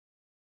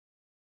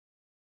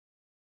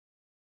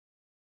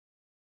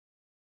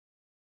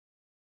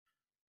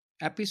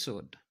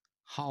episode: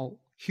 How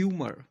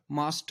Humor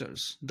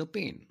Masters the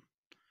Pain.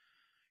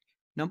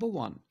 Number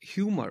one,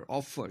 humor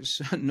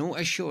offers no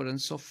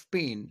assurance of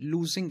pain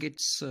losing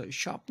its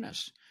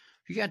sharpness,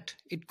 yet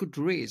it could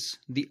raise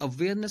the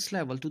awareness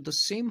level to the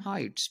same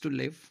heights to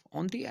live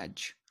on the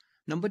edge.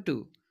 Number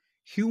two,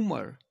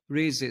 humor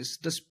raises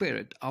the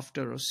spirit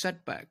after a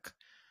setback.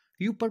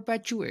 You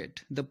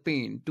perpetuate the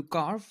pain to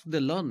carve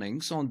the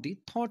learnings on the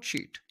thought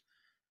sheet.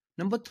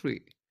 Number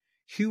three,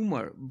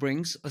 humor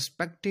brings a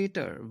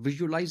spectator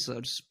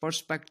visualizer's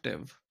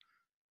perspective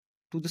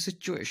to the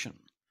situation.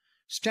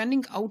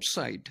 Standing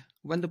outside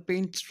when the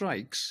pain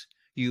strikes,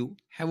 you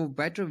have a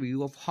better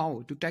view of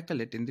how to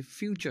tackle it in the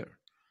future.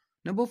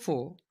 Number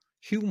four,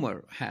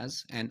 humor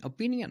has an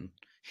opinion.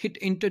 It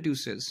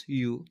introduces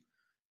you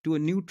to a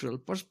neutral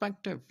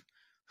perspective.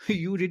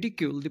 You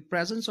ridicule the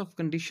presence of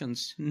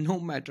conditions no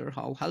matter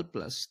how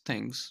helpless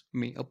things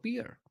may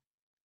appear.